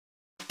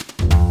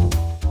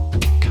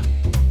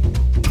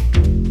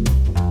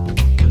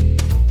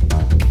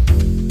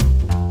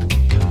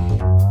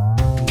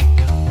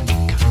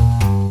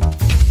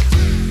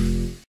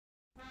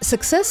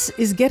Success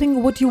is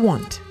getting what you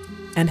want,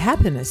 and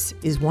happiness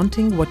is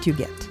wanting what you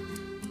get.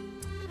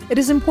 It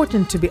is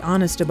important to be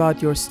honest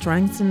about your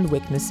strengths and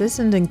weaknesses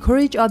and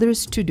encourage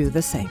others to do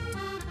the same.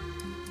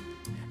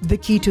 The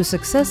key to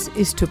success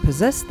is to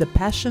possess the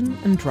passion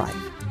and drive.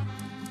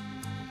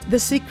 The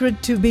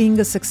secret to being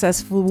a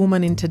successful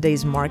woman in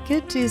today's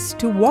market is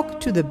to walk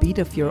to the beat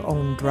of your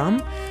own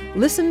drum,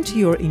 listen to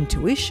your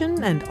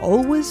intuition, and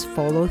always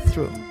follow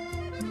through.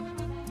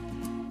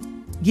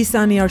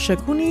 Gisane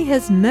Arshakuni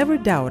has never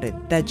doubted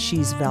that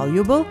she's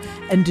valuable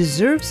and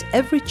deserves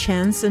every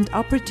chance and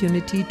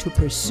opportunity to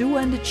pursue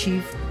and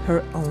achieve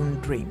her own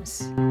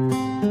dreams.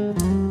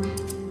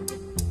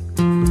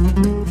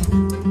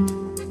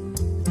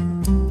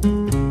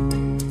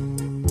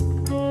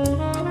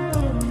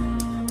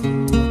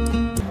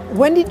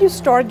 When did you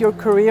start your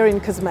career in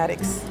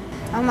cosmetics?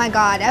 Oh my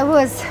God, I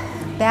was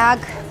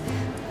back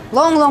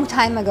long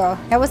time ago.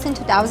 That was in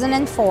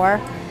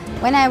 2004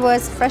 when I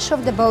was fresh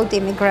off the boat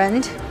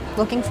immigrant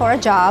looking for a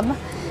job.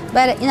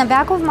 But in the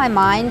back of my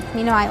mind,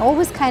 I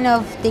always kind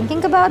of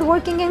thinking about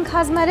working in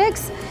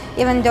cosmetics,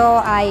 even though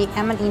I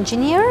am an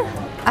engineer.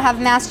 I have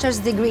a master's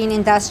degree in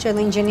industrial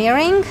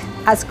engineering,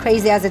 as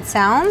crazy as it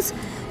sounds,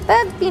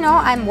 but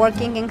I'm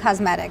working in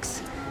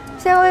cosmetics.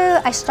 So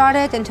I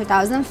started in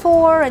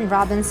 2004 in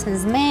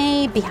Robinson's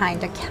May, behind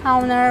the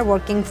counter,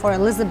 working for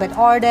Elizabeth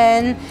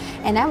Arden,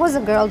 and I was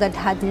a girl that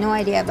had no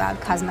idea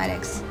about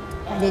cosmetics.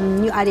 I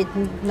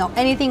didn't know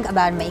anything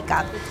about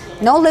makeup.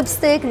 No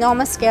lipstick, no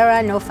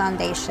mascara, no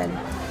foundation.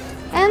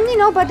 And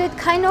but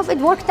it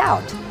worked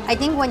out. I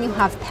think when you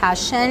have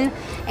passion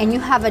and you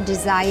have a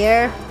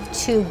desire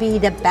to be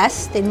the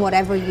best in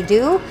whatever you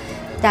do,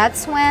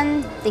 that's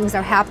when things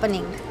are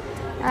happening.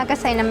 Like I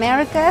say, in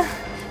America,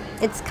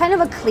 it's kind of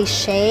a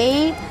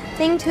cliche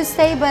thing to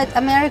say, but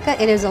America,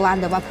 it is a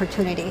land of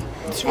opportunity.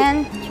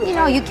 And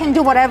you can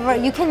do whatever,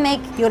 you can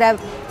make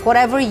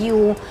whatever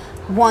you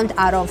want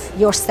out of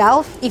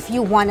yourself if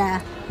you want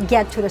to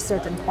get to a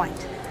certain point.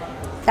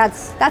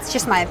 That's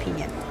just my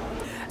opinion.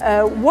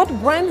 What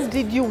brands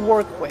did you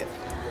work with?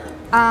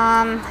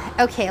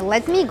 Okay,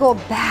 let me go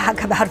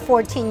back about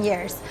 14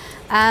 years.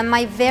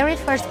 My very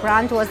first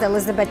brand was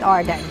Elizabeth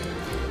Arden.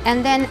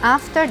 And then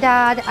after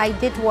that, I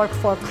did work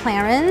for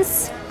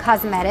Clarins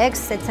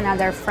Cosmetics. It's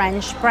another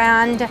French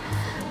brand.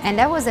 And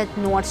that was at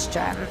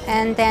Nordstrom.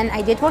 And then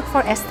I did work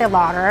for Estee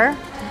Lauder.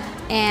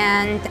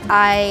 And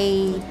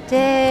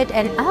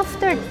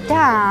after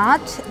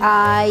that,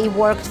 I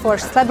worked for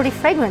Celebrity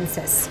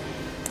Fragrances.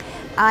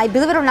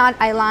 Believe it or not,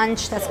 I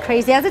launched, as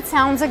crazy as it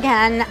sounds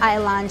again, I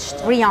launched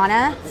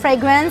Rihanna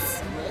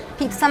fragrance.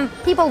 Some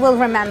people will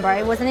remember,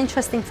 it was an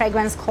interesting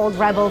fragrance called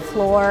Rebel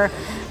Floor.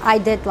 I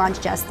did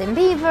launch Justin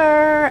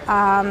Bieber,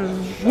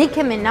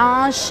 Nicki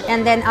Minaj,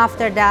 and then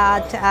after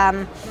that,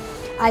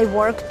 I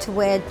worked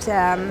with,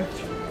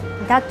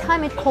 that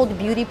time it called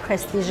Beauty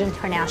Prestige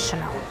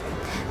International.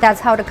 That's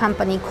how the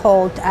company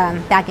called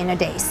back in the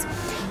days.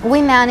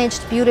 We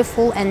managed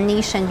beautiful and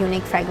niche and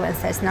unique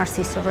fragrances.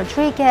 Narciso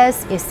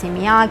Rodriguez, Issey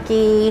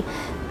Miyake,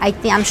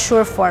 I'm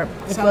sure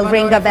it will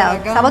ring a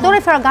bell. Salvatore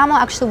Ferragamo,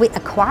 actually we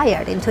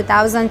acquired in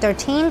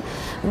 2013.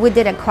 We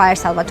did acquire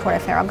Salvatore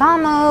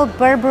Ferragamo,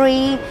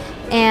 Burberry,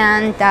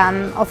 and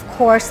of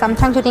course, I'm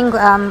trying to think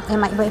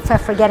if I'm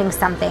forgetting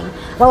something.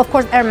 Well, of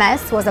course,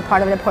 Hermes was a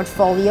part of the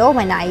portfolio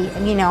when I,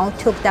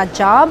 took that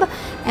job.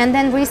 And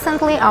then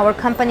recently, our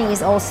company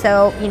is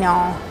also,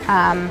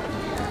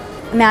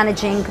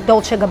 managing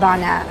Dolce &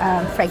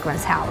 Gabbana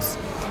fragrance house.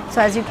 So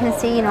as you can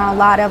see,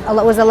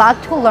 it was a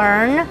lot to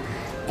learn,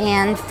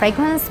 and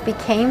fragrance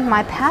became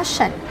my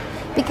passion.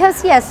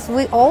 Because yes,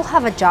 we all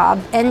have a job,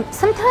 and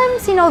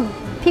sometimes,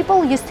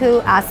 people used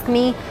to ask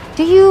me,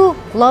 do you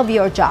love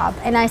your job?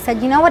 And I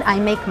said, you know what, I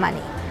make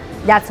money.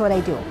 That's what I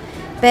do.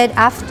 But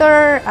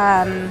after,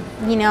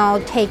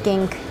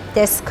 taking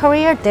this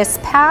career, this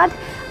path,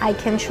 I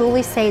can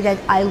truly say that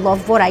I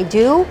love what I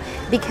do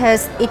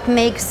because it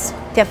makes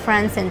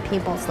difference in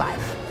people's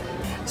life.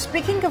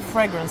 Speaking of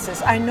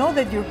fragrances, I know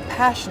that you're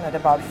passionate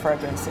about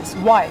fragrances.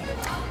 Why?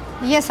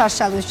 Yes,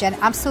 Arshaluzjan,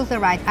 absolutely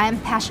right. I am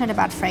passionate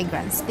about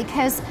fragrance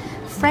because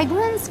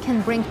fragrance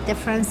can bring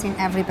difference in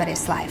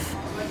everybody's life.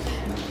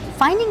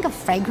 Finding a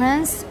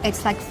fragrance,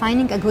 it's like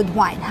finding a good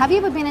wine. Have you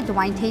ever been at the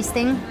wine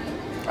tasting?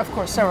 Of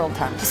course, several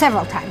times.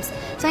 Several times.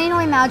 So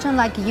imagine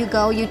like you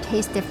go, you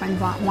taste different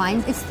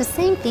wines. It's the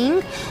same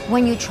thing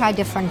when you try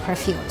different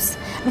perfumes.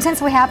 And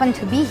since we happen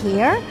to be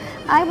here,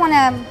 I want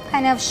to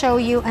kind of show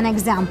you an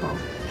example.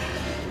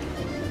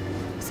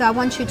 So I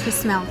want you to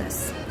smell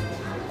this.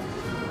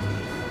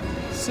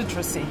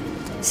 Citrusy.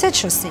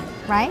 Citrusy,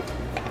 right?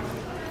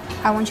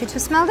 I want you to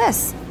smell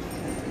this.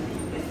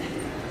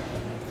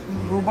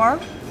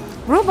 Rhubarb?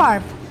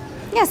 Rhubarb.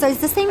 Yeah, so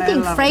it's the same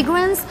thing.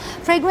 Fragrance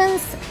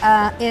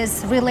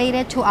is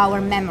related to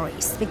our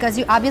memories because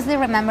you obviously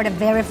remember the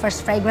very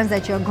first fragrance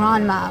that your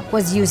grandma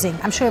was using.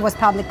 I'm sure it was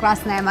probably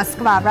Krasnaya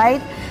Moskva,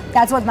 right?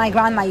 That's what my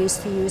grandma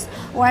used to use.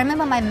 Or I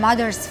remember my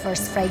mother's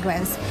first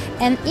fragrance.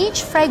 And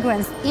each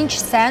fragrance, each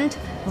scent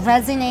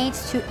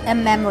resonates to a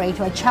memory,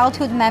 to a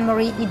childhood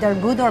memory, either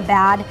good or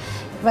bad.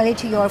 relate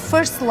to your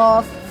first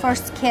love,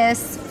 first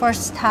kiss,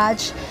 first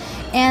touch.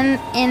 And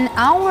in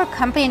our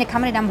company, in the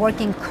company that I'm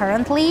working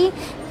currently,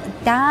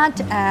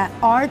 that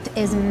art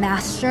is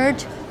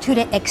mastered to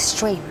the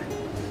extreme,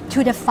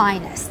 to the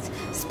finest.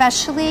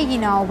 Especially, you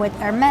know, with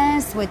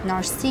Hermes, with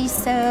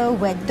Narciso,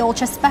 with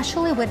Dolce,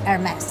 especially with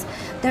Hermes.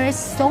 There is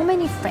so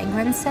many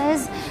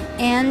fragrances,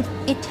 and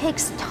it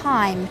takes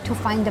time to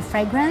find the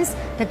fragrance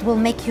that will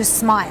make you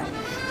smile,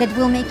 that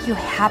will make you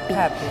happy.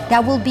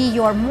 That will be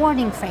your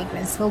morning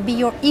fragrance, will be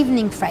your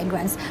evening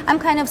fragrance. I'm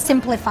kind of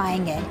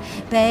simplifying it,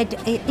 but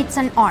it's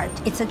an art.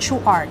 It's a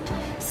true art.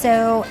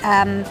 So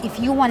if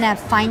you want to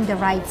find the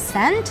right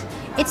scent,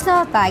 it's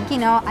not like, you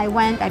know, I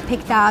went, I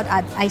picked out,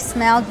 I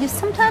smelled. You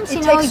sometimes,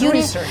 you know,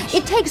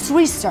 it takes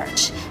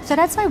research. So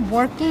that's why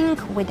working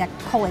with a,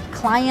 call it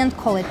client,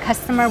 call it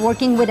customer,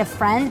 working with a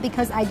friend,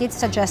 because I did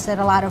suggest a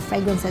lot of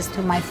fragrances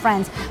to my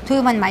friends, to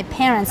even my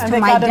parents, and to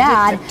my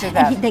dad.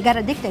 And they got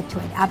addicted to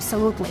it,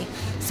 absolutely.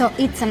 So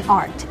it's an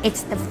art.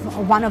 It's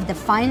one of the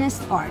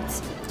finest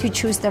arts to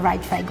choose the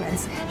right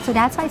fragrance. So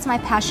that's why it's my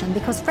passion,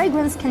 because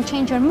fragrance can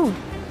change your mood.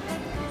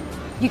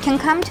 You can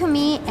come to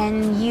me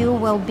and you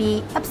will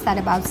be upset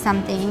about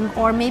something,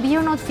 or maybe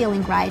you're not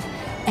feeling right,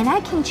 and I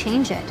can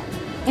change it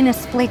in a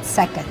split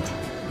second.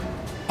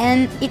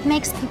 And it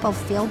makes people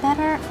feel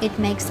better. It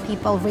makes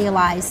people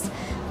realize,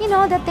 you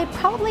know, that they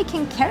probably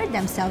can carry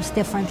themselves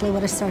differently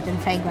with a certain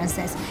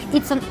fragrances.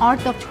 It's an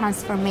art of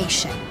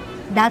transformation.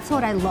 That's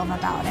what I love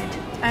about it.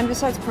 And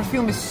besides,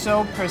 perfume is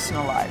so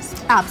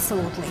personalized.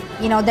 Absolutely.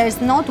 You know, there's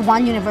not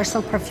one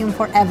universal perfume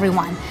for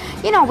everyone.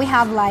 You know, we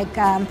have like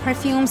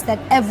perfumes that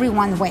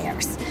everyone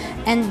wears,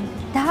 and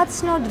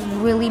that's not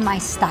really my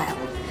style.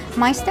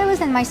 My style is,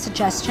 and my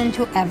suggestion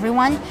to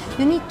everyone,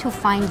 you need to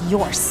find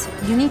yours.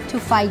 You need to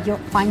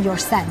find your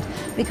scent.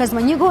 Because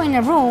when you go in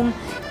a room,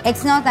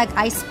 it's not like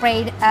I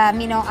sprayed,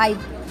 you know, I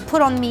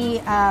put on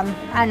me, I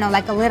don't know,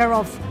 like a liter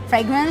of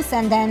fragrance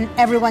and then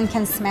everyone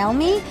can smell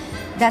me.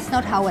 That's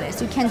not how it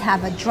is. You can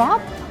have a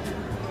drop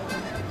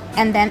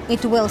and then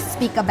it will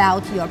speak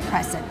about your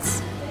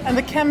presence. And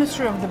the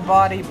chemistry of the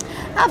body.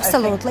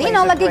 Absolutely. You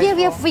know, like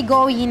if we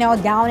go, you know,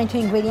 down into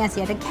ingredients,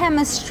 yeah, the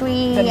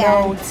chemistry,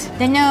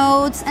 the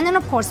notes, and then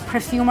of course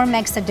perfumer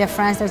makes a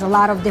difference. There's a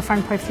lot of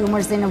different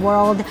perfumers in the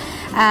world.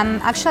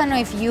 Actually, I don't know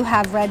if you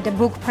have read the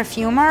book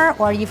Perfumer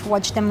or you've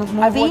watched the movie.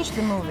 I've watched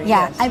the movie.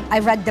 Yeah, yes. I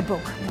read the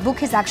book. The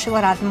book is actually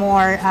a lot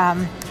more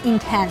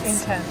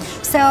intense.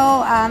 So,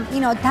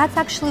 you know, that's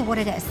actually what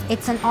it is.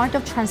 It's an art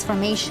of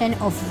transformation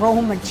of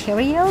raw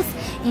materials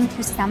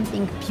into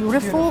something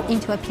beautiful,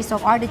 into a piece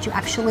of art that you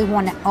actually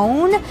want to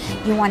own,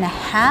 you want to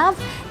have,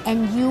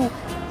 and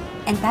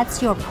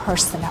that's your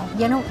personal.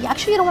 You know,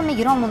 actually, you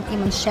don't want to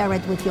even share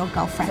it with your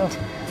girlfriend. No.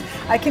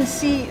 I can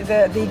see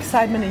the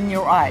excitement in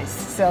your eyes.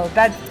 So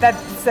that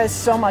says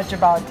so much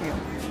about you.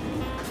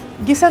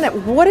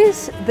 Gisane, what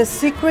is the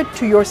secret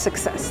to your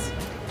success?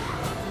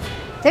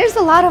 There's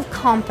a lot of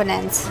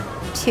components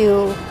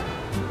to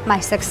my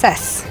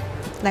success.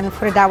 Let me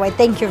put it that way.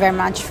 Thank you very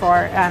much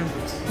for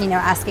you know,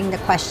 asking the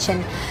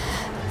question.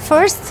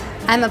 First,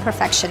 I'm a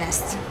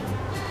perfectionist.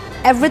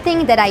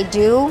 Everything that I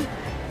do,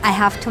 I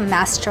have to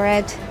master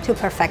it to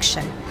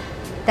perfection.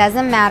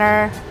 Doesn't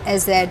matter,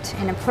 is it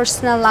in a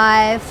personal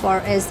life or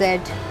is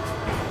it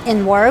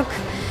in work?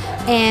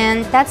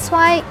 And that's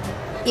why,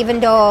 even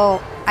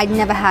though I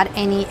never had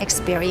any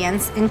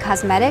experience in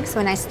cosmetics,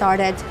 when I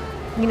started,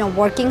 you know,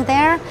 working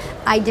there,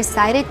 I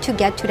decided to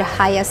get to the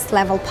highest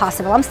level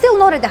possible. I'm still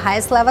not at the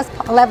highest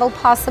level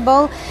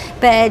possible,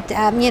 but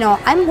you know,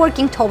 I'm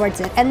working towards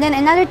it. And then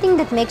another thing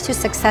that makes you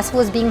successful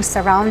is being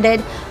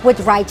surrounded with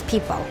right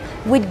people,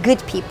 with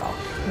good people,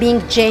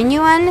 being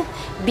genuine,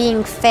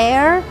 being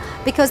fair,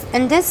 because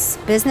in this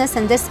business,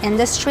 in this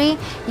industry,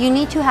 you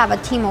need to have a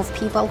team of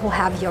people who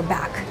have your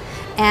back.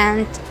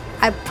 And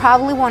I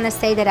probably want to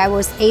say that I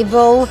was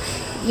able,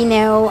 you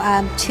know,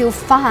 to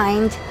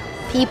find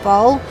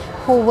people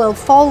who will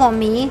follow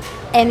me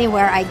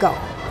anywhere I go.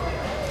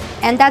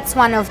 And that's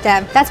one of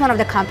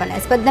the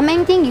components. But the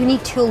main thing, you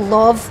need to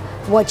love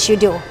what you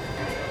do.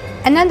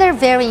 Another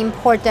very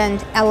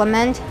important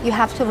element, you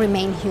have to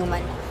remain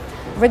human.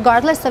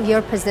 Regardless of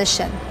your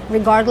position,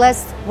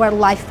 regardless where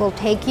life will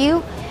take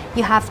you,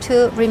 you have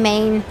to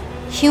remain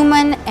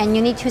human and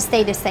you need to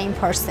stay the same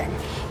person.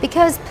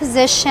 Because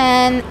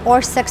position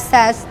or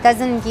success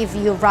doesn't give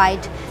you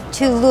right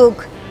to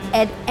look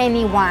at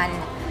anyone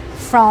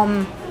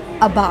from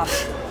above.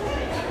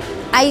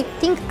 I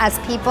think as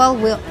people,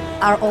 we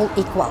are all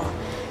equal.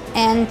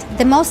 And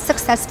the most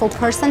successful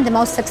person, the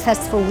most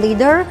successful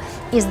leader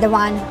is the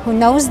one who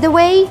knows the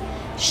way,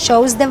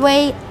 shows the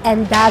way,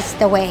 and does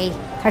the way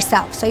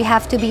herself. So you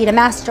have to be the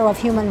master of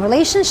human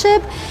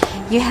relationship,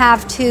 you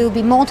have to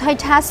be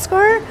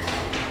multitasker,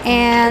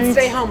 and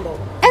stay humble.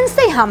 And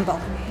stay humble.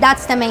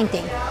 That's the main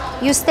thing.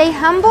 You stay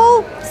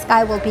humble,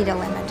 sky will be the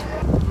limit.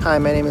 Hi,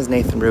 my name is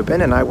Nathan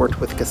Rubin, and I worked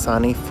with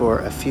Gisane for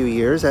a few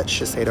years at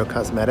Shiseido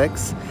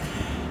Cosmetics.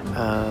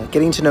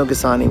 Getting to know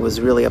Gisane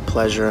was really a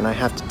pleasure, and I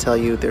have to tell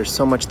you, there's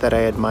so much that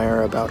I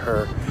admire about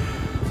her.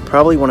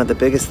 Probably one of the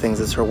biggest things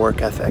is her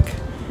work ethic.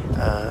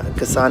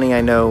 Gisane,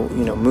 I know,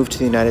 moved to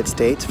the United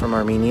States from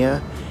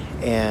Armenia,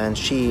 and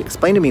she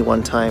explained to me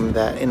one time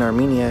that in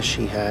Armenia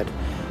she had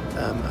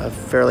a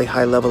fairly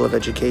high level of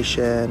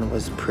education,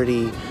 was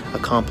pretty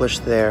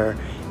accomplished there,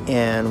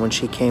 and when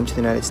she came to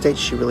the United States,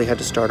 she really had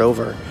to start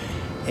over.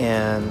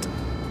 And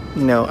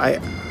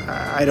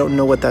I don't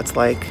know what that's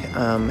like,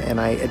 and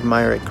I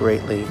admire it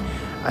greatly.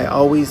 I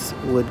always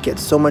would get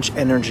so much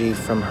energy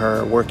from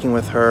her, working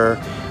with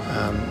her.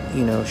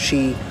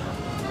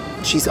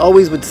 She's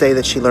always would say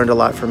that she learned a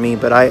lot from me,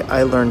 but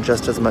I learned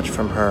just as much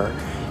from her.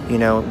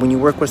 When you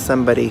work with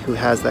somebody who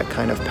has that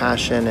kind of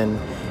passion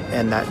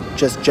and that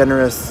just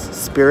generous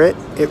spirit,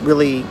 it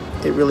really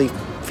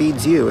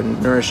feeds you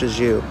and nourishes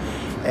you.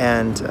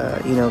 And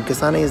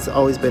Gisane has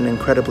always been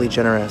incredibly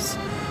generous.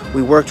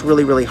 We worked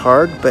really, really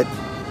hard, but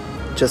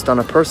just on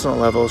a personal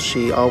level,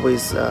 she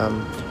always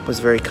was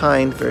very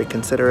kind, very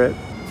considerate,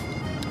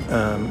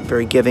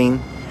 very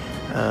giving.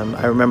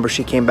 I remember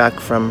she came back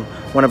from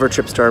one of her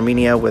trips to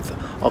Armenia with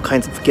all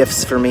kinds of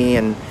gifts for me,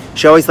 and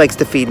she always likes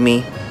to feed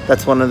me.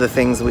 That's one of the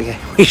things we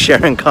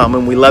share in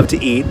common. We love to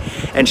eat,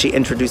 and she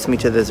introduced me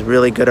to this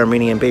really good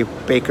Armenian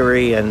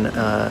bakery in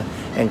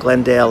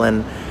Glendale,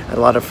 and a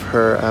lot of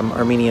her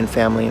Armenian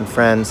family and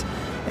friends.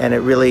 And it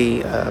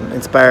really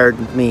inspired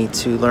me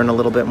to learn a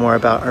little bit more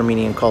about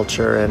Armenian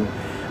culture, and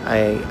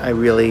I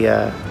really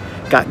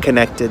got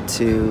connected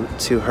to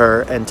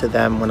her and to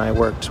them when I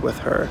worked with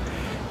her.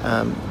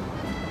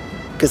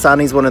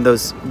 Gisane is one of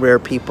those rare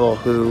people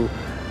who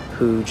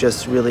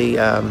just really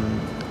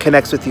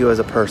connects with you as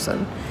a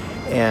person,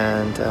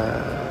 and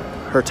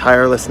her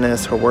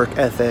tirelessness, her work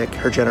ethic,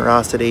 her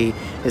generosity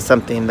is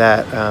something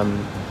that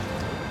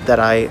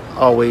I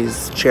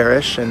always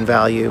cherish and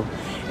value.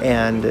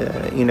 And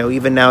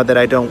even now that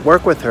I don't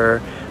work with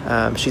her,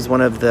 she's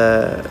one of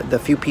the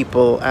few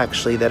people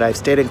actually that I've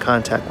stayed in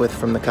contact with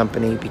from the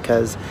company,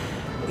 because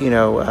we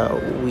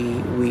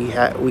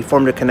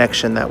formed a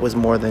connection that was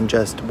more than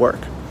just work.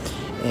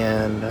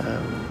 And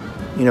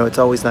it's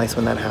always nice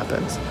when that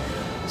happens.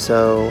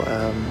 So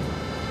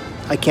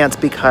I can't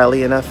speak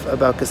highly enough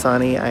about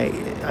Gisane.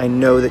 I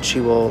know that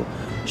she will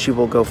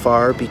go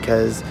far,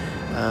 because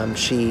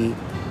she's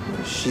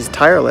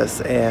tireless,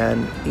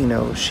 and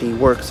she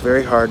works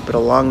very hard, but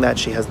along that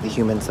she has the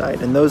human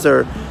side, and those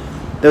are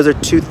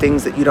two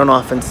things that you don't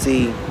often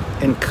see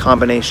in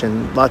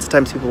combination. Lots of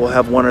times people will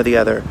have one or the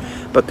other,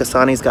 but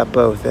Gisane's got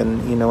both,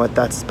 and you know what,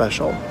 that's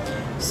special.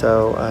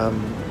 So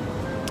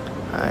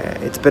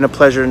it's been a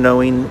pleasure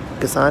knowing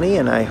Gisane,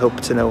 and I hope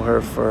to know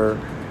her for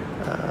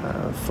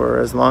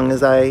as long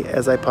as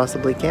I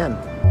possibly can.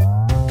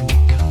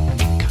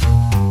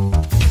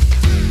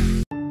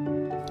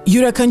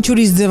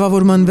 Յուրաքանչյուրիս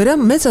ձևավորման վրա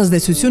մեծ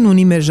ազդեցություն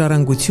ունի մեր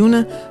ժառանգությունը,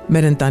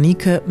 մեր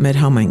ընտանիքը, մեր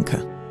համայնքը։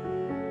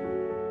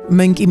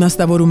 Մենք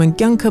իմաստավորում ենք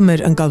կյանքը մեր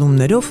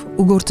ընկալումներով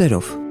ու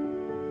գործերով։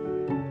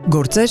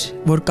 Գործեր,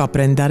 որ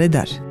կապրեն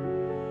դարեդար։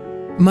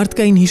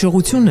 Մարդկային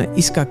հիշողությունը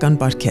իսկական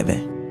պարգև է։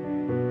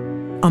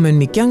 Ամեն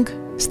մի կյանք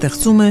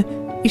ստեղծում է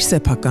իր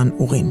սեփական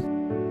ուղին։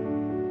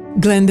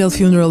 Glendale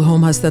Funeral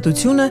Home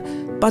հաստատությունը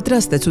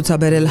պատրաստ է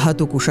ցուցաբերել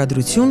հատուկ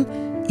ուշադրություն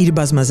իր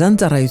բազմազան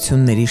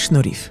ծառայությունների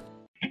շնորհիվ։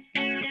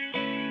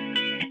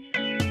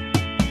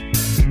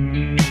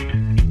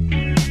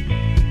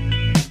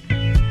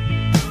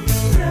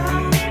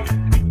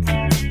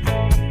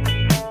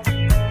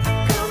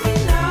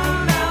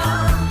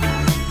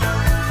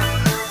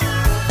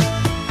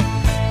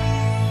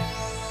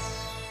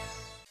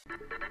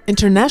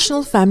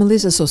 International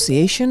Families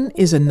Association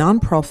is a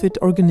non-profit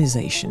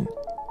organization.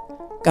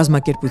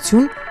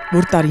 Կազմակերպություն,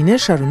 որ տարիներ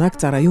շարունակ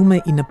ծառայում է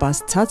ի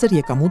նպաստ ցածր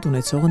եկամուտ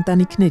ունեցող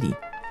ընտանիքների։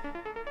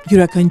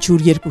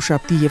 Յուրաքանչյուր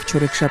երկուշաբթի եւ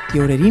չորեքշաբթի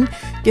օրերին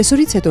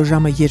կեսօրից հետո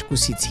ժամը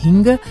 2-ից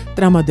 5-ը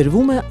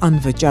տրամադրվում է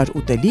անվճար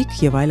ուտելիք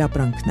եւ այլ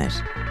ապրանքներ։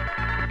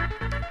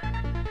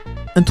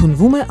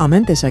 Ընդունվում է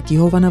ամեն տեսակի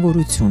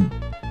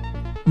հովանավորություն։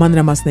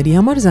 Մանրամասների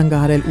համար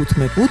զանգահարել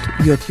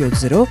 818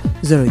 770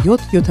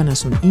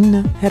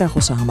 0779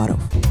 հեռախոսահամարով։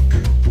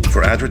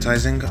 For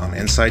advertising on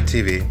Insigth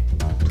TV,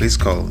 please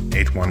call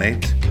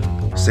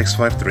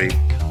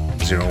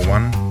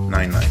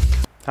 818-653-0199.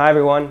 Hi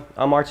everyone,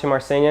 I'm Archie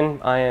Arsenian.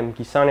 I am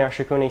Gisane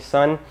Arshakuni's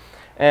son,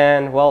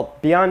 and well,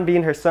 beyond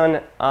being her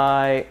son,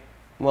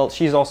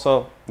 she's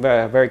also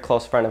a very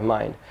close friend of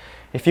mine.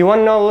 If you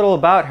want to know a little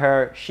about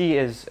her, she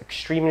is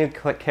extremely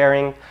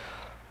caring,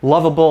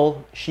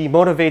 lovable. She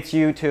motivates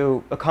you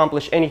to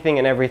accomplish anything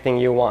and everything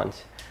you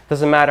want.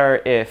 Doesn't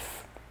matter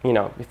if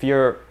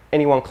you're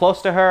anyone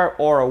close to her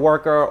or a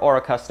worker or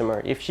a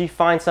customer. If she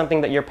finds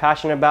something that you're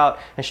passionate about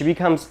and she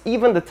becomes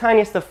even the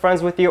tiniest of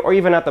friends with you, or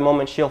even at the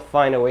moment, she'll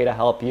find a way to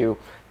help you,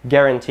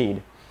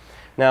 guaranteed.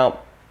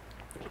 Now,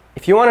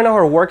 if you want to know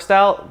her work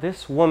style,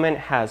 this woman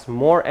has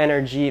more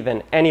energy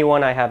than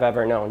anyone I have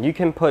ever known. You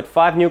can put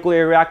 5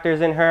 nuclear reactors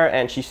in her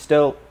and she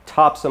still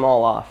tops them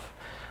all off.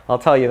 I'll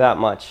tell you that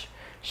much.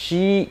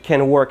 She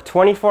can work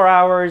 24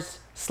 hours,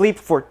 sleep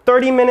for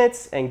 30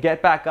 minutes, and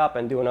get back up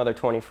and do another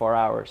 24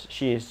 hours.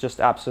 She is just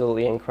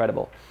absolutely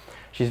incredible.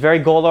 She's very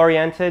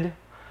goal-oriented,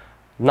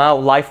 now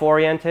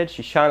life-oriented.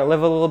 She's trying to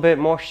live a little bit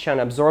more. She's trying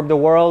to absorb the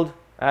world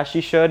as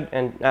she should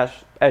and as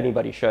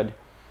anybody should.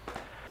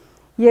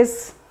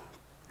 Ես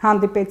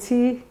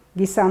հանդիպեցի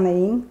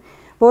Գիսանեին,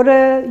 որը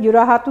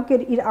յուրահատուկ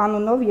էր իր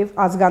անունով եւ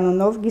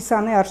ազգանունով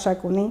Gisane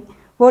Arshakuni,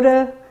 որը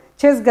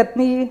չես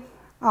գտնի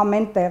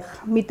ամեն տեղ,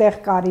 միտեղ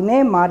Կարինե,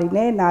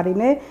 Մարինե,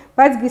 Նարինե,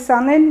 բայց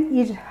Գիսանեն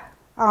իր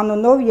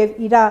անունով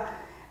եւ իր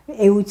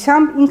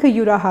էությամբ ինքը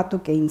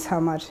յուրահատուկ է ինձ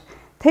համար,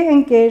 թե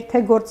ընկեր,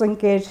 թե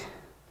գործընկեր,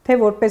 թե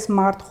որպես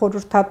մարդ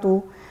խորհրդատու,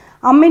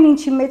 ամեն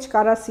ինչի մեջ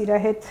կարաս իր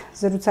հետ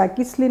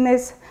զրուցակից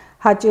լինես,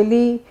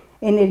 հաճելի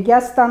էներգիա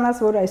ստանաս,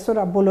 որ այսօր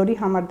բոլորի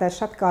համար դա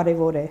շատ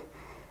կարևոր է։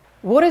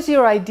 What is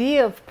your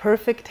idea of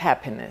perfect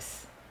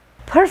happiness?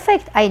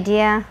 Perfect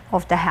idea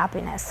of the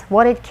happiness,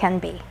 what it can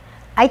be.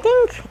 I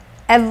think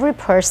every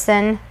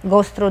person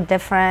goes through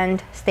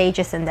different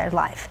stages in their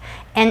life,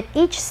 and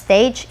each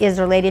stage is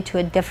related to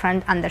a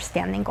different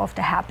understanding of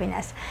the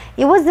happiness.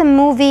 It was a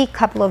movie a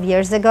couple of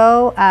years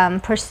ago,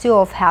 Pursuit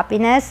of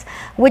Happiness,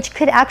 which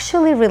could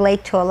actually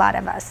relate to a lot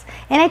of us.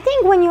 And I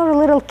think when you're a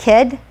little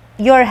kid,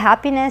 your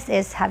happiness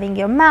is having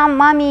your mom,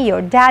 mommy,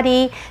 your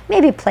daddy,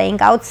 maybe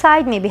playing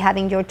outside, maybe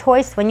having your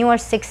toys. When you are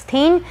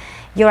 16,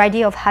 your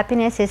idea of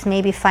happiness is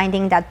maybe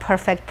finding that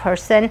perfect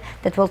person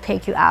that will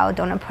take you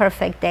out on a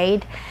perfect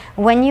date.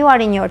 When you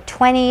are in your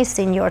 20s,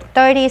 in your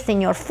 30s,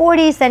 in your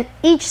 40s, and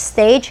each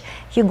stage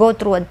you go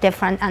through a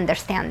different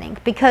understanding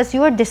because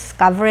you are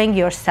discovering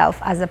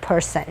yourself as a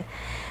person.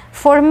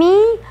 For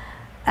me,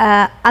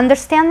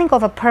 understanding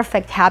of a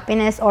perfect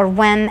happiness, or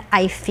when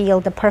I feel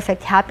the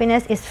perfect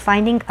happiness, is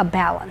finding a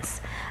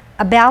balance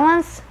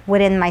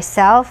within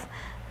myself,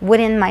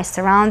 within my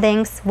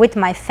surroundings, with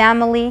my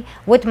family,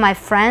 with my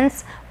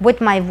friends, with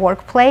my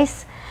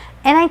workplace.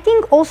 And I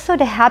think also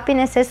the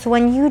happiness is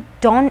when you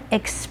don't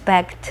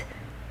expect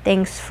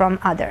things from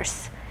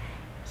others.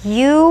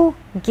 You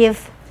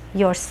give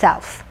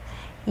yourself.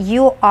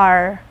 You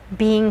are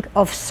being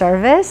of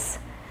service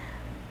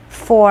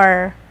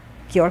for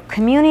your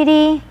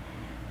community,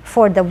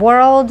 for the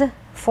world,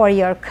 for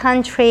your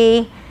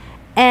country,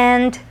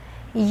 and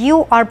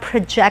you are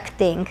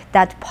projecting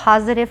that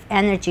positive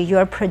energy.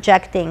 You're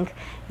projecting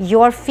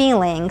your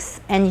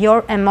feelings and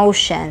your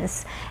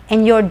emotions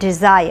and your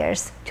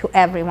desires to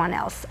everyone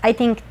else. I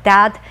think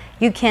that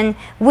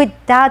with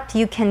that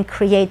you can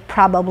create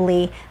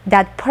probably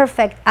that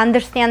perfect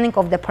understanding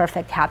of the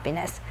perfect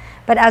happiness.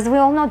 But as we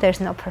all know, there's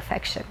no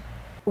perfection.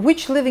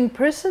 Which living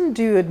person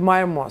do you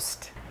admire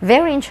most?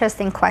 Very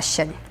interesting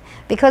question,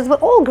 because we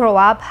all grow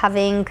up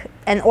having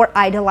or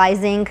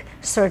idolizing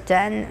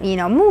certain,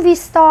 movie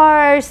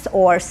stars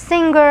or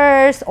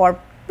singers or,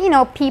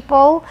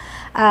 people.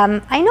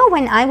 I know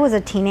when I was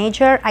a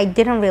teenager, I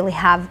didn't really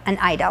have an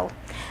idol,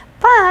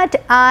 but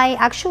I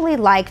actually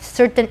liked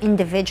certain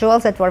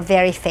individuals that were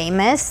very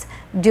famous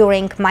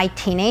during my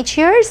teenage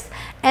years.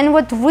 And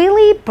what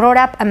really brought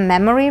up a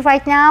memory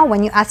right now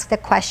when you ask the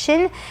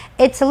question,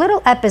 it's a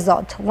little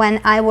episode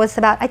when I was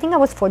I think I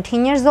was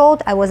 14 years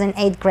old. I was in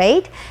 8th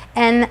grade,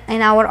 and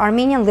in our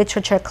Armenian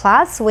literature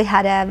class we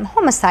had a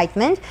home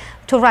assignment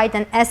to write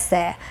an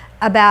essay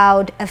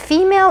about a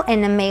female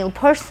and a male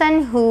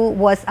person who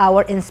was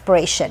our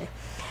inspiration.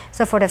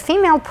 So for the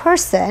female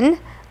person,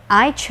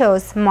 I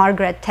chose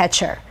Margaret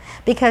Thatcher,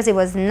 because it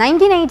was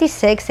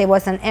 1986, it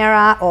was an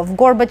era of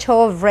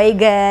Gorbachev,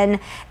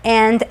 Reagan,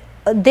 and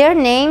their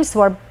names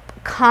were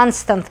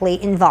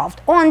constantly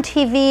involved on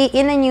TV,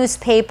 in the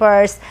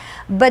newspapers.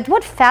 But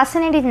what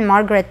fascinated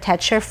Margaret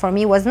Thatcher for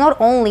me was not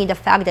only the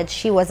fact that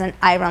she was an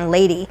Iron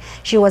lady,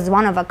 she was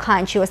one of a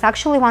kind. She was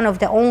actually one of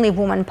the only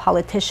woman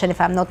politician, if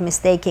I'm not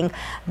mistaken,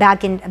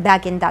 back in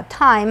that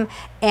time,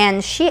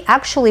 and she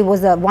actually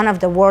was one of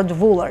the world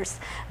rulers.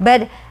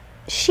 But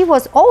she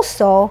was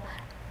also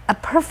a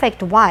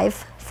perfect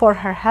wife for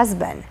her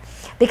husband,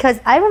 because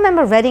I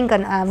remember reading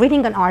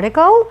an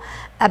article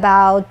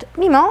about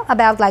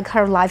like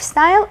her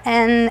lifestyle,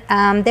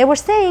 and they were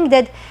saying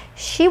that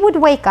she would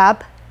wake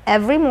up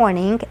every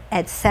morning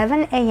at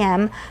 7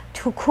 a.m.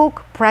 to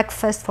cook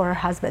breakfast for her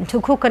husband,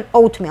 to cook an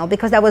oatmeal,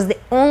 because that was the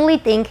only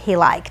thing he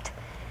liked.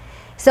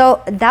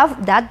 So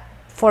that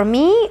for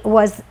me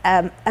was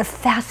a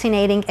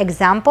fascinating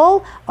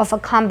example of a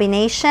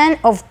combination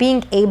of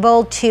being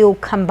able to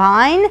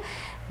combine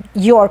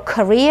your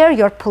career,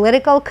 your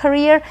political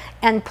career,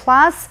 and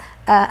plus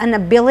an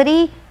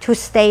ability to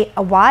stay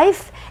a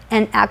wife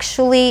and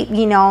actually,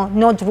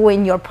 not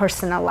ruin your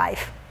personal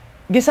life.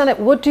 Gisane,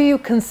 what do you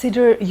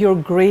consider your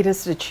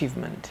greatest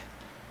achievement?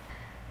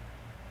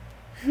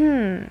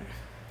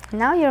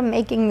 Now you're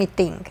making me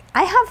think.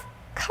 I have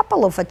a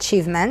couple of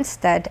achievements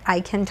that I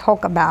can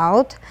talk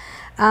about,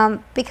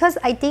 because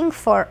I think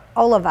for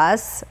all of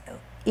us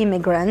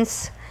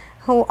immigrants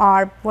who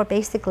were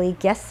basically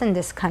guests in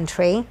this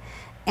country,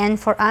 and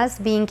for us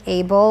being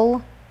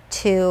able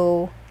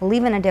to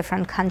live in a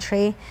different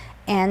country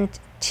and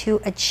to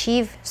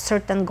achieve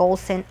certain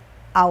goals in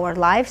our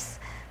lives,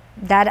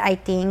 that I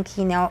think,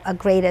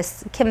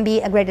 can be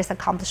a greatest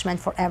accomplishment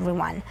for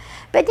everyone.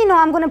 But,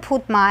 I'm going to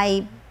put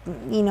my,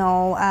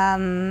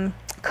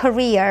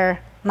 career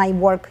my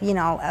work, you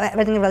know,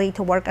 everything related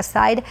to work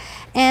aside.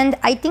 And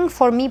I think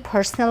for me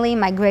personally,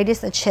 my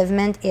greatest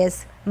achievement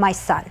is my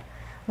son.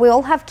 We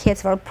all have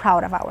kids, we're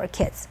proud of our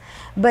kids.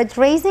 But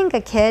raising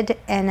a kid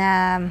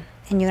in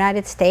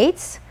United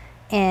States,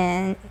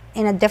 in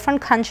a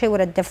different country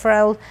with a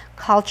different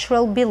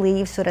cultural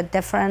beliefs, with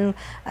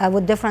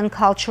different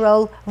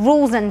cultural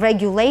rules and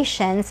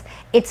regulations,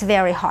 it's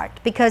very hard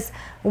because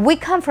we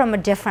come from a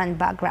different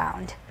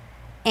background.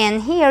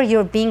 And here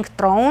you're being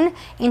thrown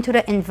into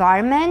the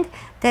environment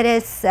that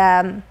is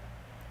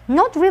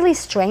not really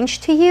strange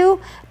to you,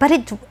 but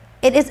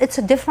it's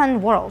a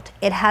different world.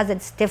 It has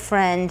its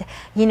different,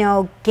 you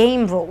know,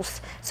 game rules.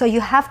 So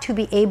you have to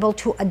be able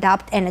to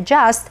adapt and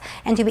adjust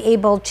and to be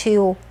able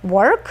to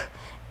work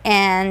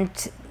and,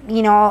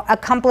 you know,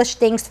 accomplish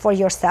things for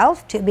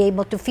yourself, to be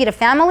able to feed a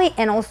family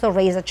and also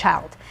raise a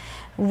child,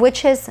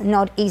 which is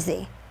not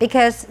easy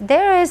because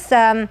there's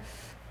a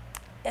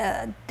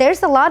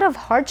lot of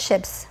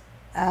hardships.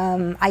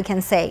 I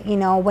can say, you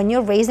know, when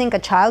you're raising a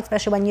child,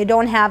 especially when you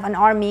don't have an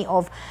army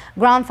of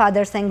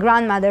grandfathers and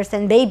grandmothers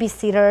and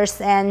babysitters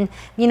and,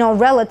 you know,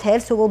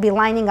 relatives who will be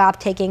lining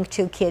up taking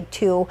to kid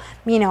to,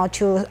 you know,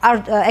 to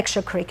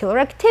extracurricular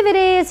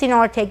activities, you know,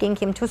 or taking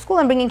him to school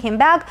and bringing him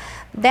back,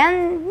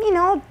 then, you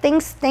know,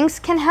 things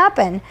can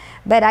happen.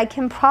 But I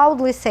can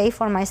proudly say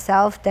for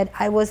myself that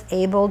I was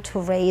able to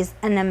raise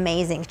an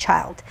amazing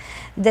child.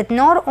 That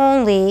not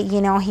only,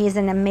 you know, he's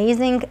an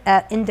amazing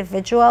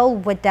individual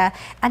with I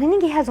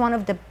think he has one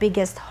of the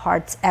biggest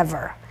hearts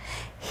ever.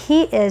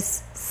 He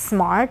is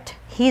smart,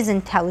 he's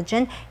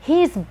intelligent,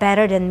 he's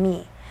better than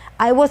me.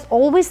 I was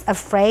always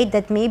afraid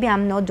that maybe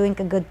I'm not doing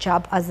a good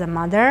job as a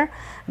mother,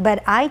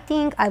 but I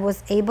think I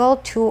was able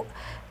to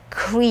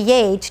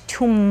create,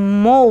 to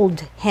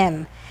mold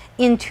him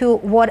into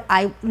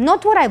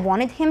not what I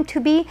wanted him to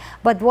be,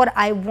 but what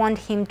I want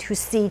him to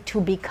see to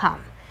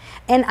become.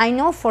 And I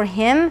know for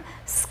him,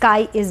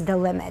 sky is the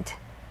limit.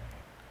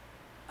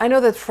 I know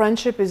that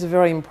friendship is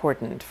very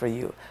important for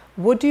you.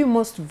 What do you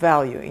most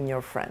value in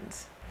your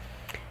friends?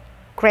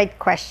 Great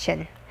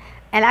question.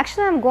 And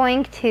actually, I'm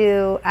going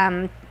to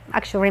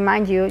actually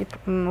remind you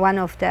one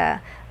of the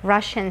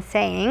Russian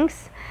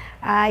sayings.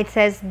 It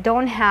says,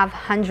 don't have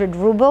 100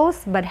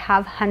 rubles, but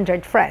have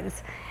 100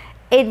 friends.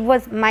 It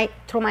was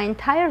through my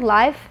entire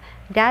life,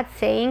 that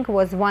saying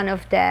was one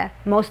of the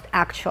most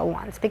actual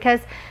ones,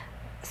 because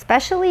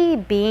especially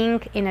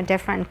being in a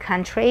different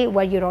country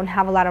where you don't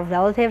have a lot of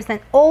relatives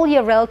and all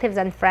your relatives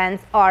and friends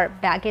are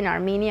back in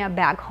Armenia,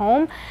 back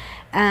home,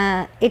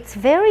 it's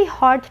very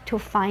hard to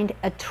find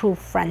a true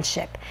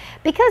friendship.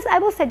 Because I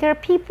will say there are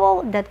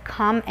people that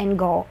come and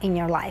go in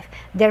your life.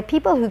 There are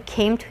people who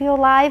came to your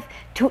life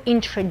to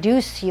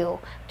introduce you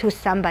to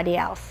somebody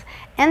else.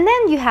 And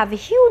then you have a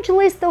huge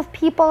list of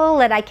people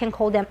that I can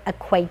call them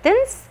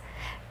acquaintance.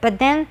 But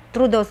then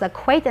through those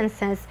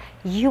acquaintances,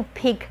 you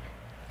pick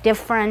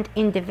different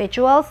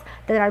individuals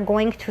that are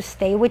going to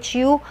stay with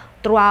you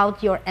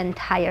throughout your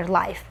entire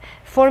life.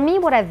 For me,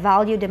 what I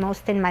value the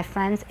most in my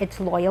friends, it's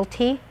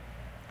loyalty,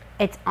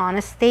 it's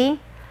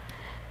honesty,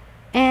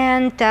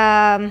 and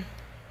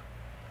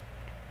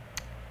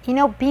you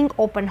know, being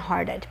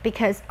open-hearted,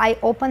 because I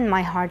open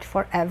my heart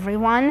for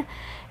everyone.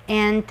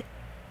 And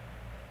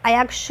I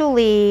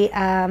actually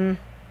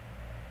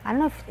I don't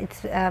know if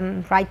it's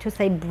right to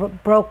say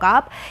broke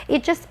up.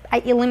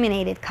 I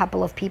eliminated a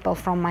couple of people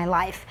from my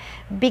life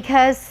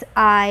because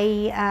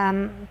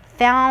I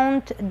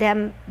found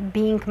them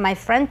being my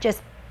friend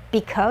just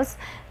because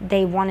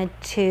they wanted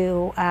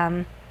to,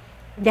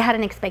 they had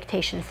an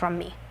expectation from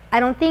me.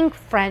 I don't think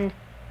friend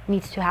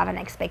needs to have an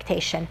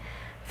expectation.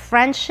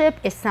 Friendship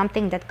is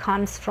something that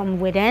comes from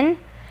within.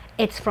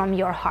 It's from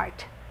your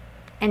heart.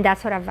 And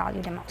that's what I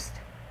value the most.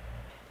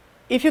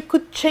 If you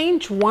could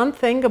change one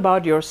thing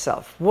about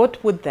yourself,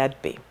 what would that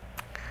be?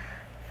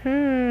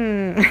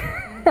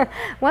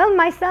 Well,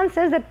 my son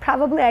says that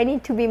probably I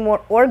need to be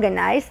more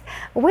organized.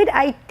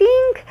 I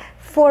think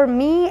for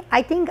me,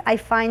 I think I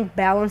find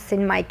balance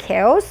in my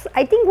chaos.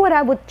 I think what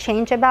I would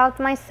change about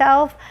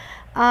myself,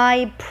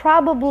 I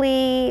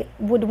probably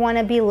would want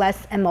to be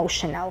less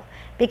emotional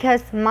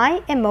because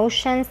my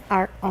emotions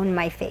are on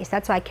my face.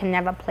 That's why I can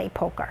never play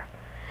poker.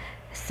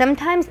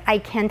 Sometimes I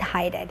can't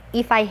hide it.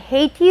 If I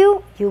hate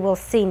you, you will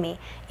see me.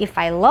 If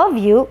I love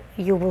you,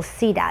 you will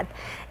see that.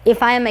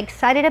 If I am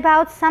excited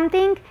about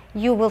something,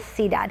 you will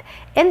see that.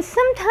 And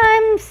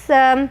sometimes,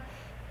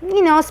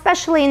 you know,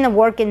 especially in the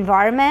work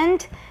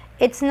environment,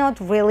 it's not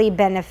really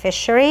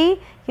beneficiary.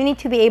 You need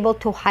to be able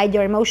to hide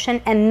your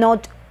emotion and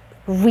not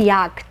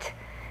react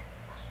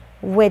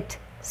with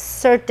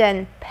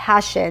certain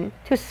passion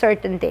to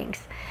certain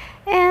things.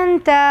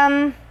 And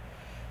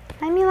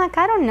I mean, like,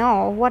 I don't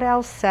know what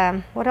else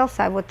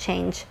I would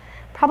change.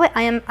 Probably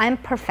I'm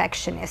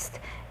perfectionist.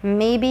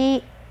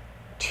 Maybe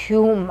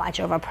too much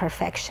of a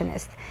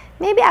perfectionist.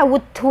 Maybe I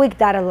would tweak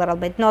that a little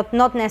bit.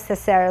 Not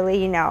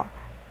necessarily, you know,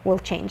 will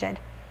change it.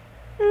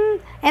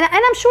 And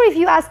I'm sure if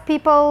you ask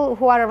people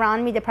who are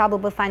around me, they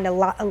probably find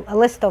a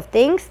list of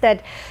things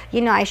that, you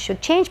know, I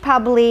should change.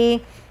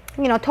 Probably,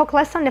 you know, talk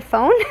less on the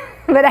phone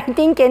But I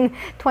think in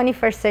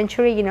 21st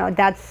century, you know,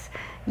 that's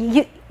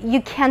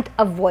you can't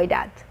avoid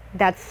that.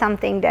 That's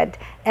something that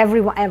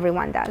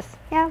everyone does.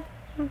 Yeah,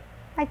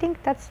 I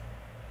think that's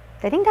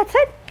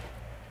it.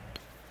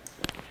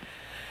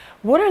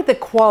 What are the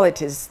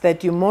qualities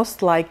that you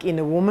most like in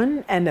a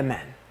woman and a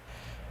man?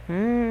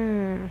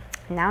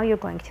 Now you're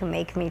going to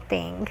make me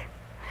think.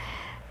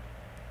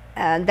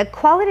 The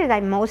quality that I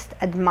most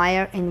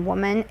admire in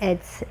women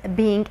is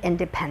being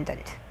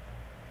independent.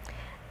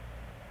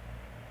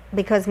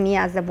 Because me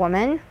as a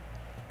woman,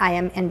 I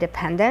am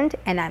independent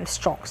and I'm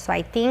strong. So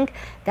I think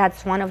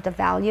that's one of the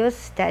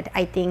values that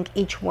I think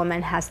each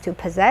woman has to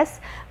possess.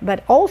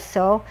 But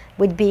also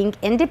with being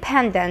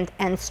independent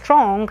and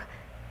strong,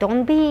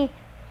 don't be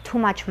too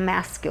much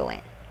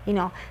masculine. You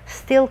know,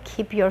 still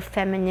keep your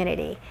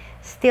femininity.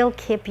 Still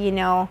keep, you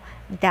know,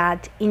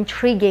 that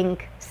intriguing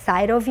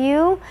side of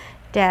you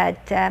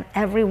that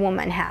every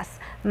woman has.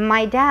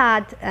 My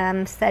dad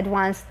said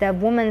once, the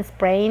woman's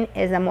brain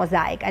is a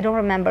mosaic. I don't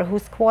remember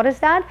whose quote is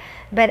that,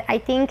 but I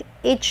think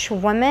each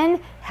woman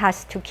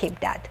has to keep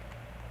that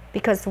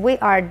because we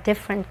are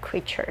different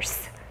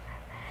creatures.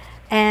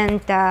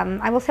 And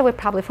I will say we're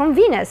probably from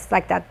Venus,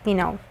 like that, you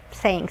know,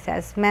 saying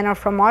says. Men are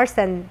from Mars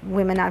and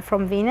women are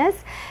from Venus.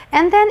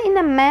 And then in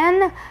a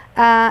man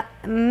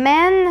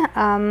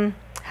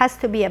has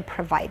to be a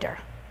provider.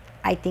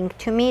 I think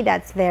to me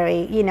that's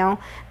very, you know,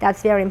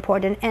 that's very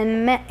important.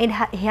 And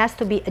he has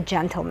to be a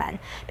gentleman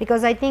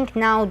because I think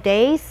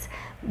nowadays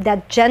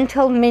that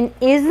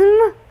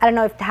gentlemanism, I don't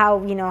know if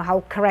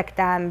how correct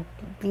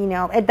you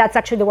know, that's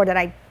actually the word that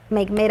I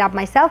made up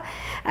myself.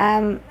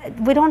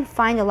 We don't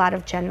find a lot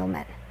of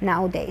gentlemen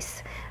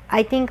nowadays.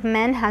 I think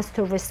men has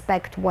to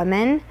respect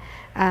women.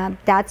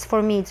 That's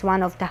for me, it's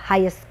one of the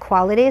highest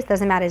qualities.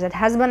 Doesn't matter, is it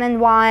husband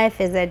and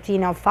wife, is it, you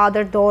know,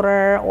 father,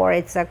 daughter, or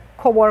it's a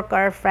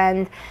co-worker,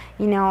 friend,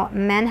 you know,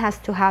 men has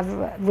to have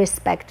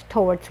respect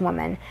towards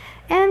women.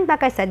 And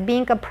like I said,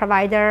 being a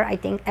provider, I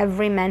think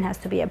every man has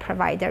to be a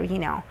provider, you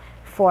know,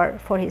 for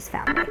his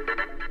family.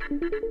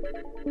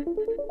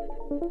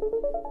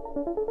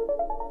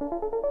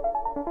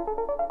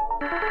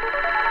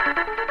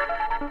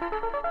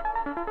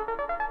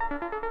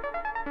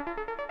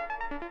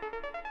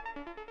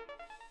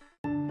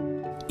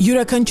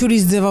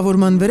 Յուրաքանչյուրիս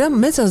ձևավորման վրա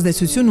մեծ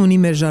ազդեցություն ունի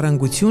մեր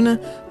ժառանգությունը,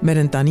 մեր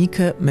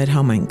ընտանիքը, մեր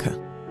համայնքը։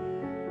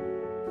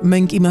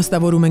 Մենք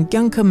իմաստավորում ենք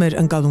կյանքը մեր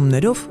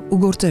ընկալումներով ու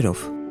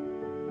գործերով։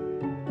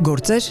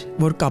 Գործեր,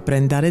 որ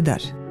կապրեն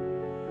դարեդար։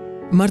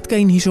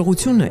 Մարդկային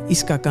հիշողությունը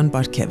իսկական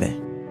պարգև է։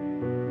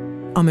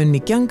 Ամեն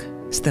մի կյանք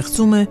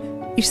ստեղծում է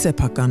իր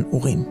սեփական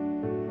ուղին։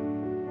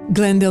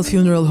 Glendale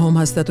Funeral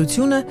Home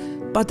հաստատությունը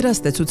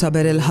պատրաստ է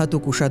ցուցաբերել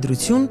հատուկ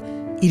ուշադրություն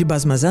իր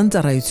բազմազան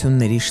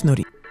ծառայությունների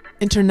շնորհիվ։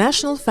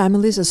 International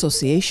Families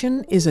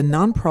Association is a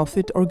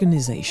non-profit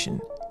organization.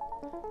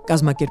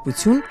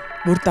 Կազմակերպություն,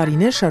 որ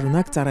տարիներ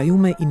շարունակ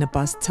ծառայում է ի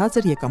նպաստ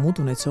ցածր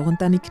եկամուտ ունեցող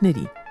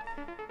ընտանիքների։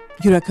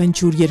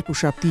 Յուրաքանչյուր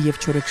երկուշաբթի եւ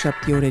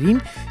չորեքշաբթի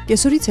օրերին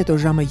կեսօրից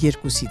հետո ժամը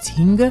 2-ից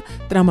 5-ը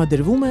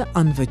տրամադրվում է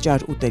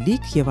անվճար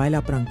ուտելիք եւ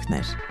այլ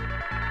ապրանքներ։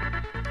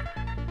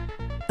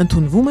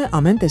 Ընդունվում է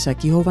ամեն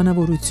տեսակի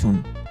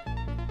հովանավորություն։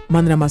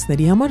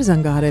 Մանրամասների համար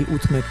զանգահարել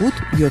 818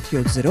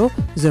 770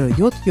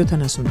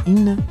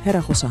 0779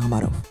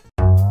 հեռախոսահամարով։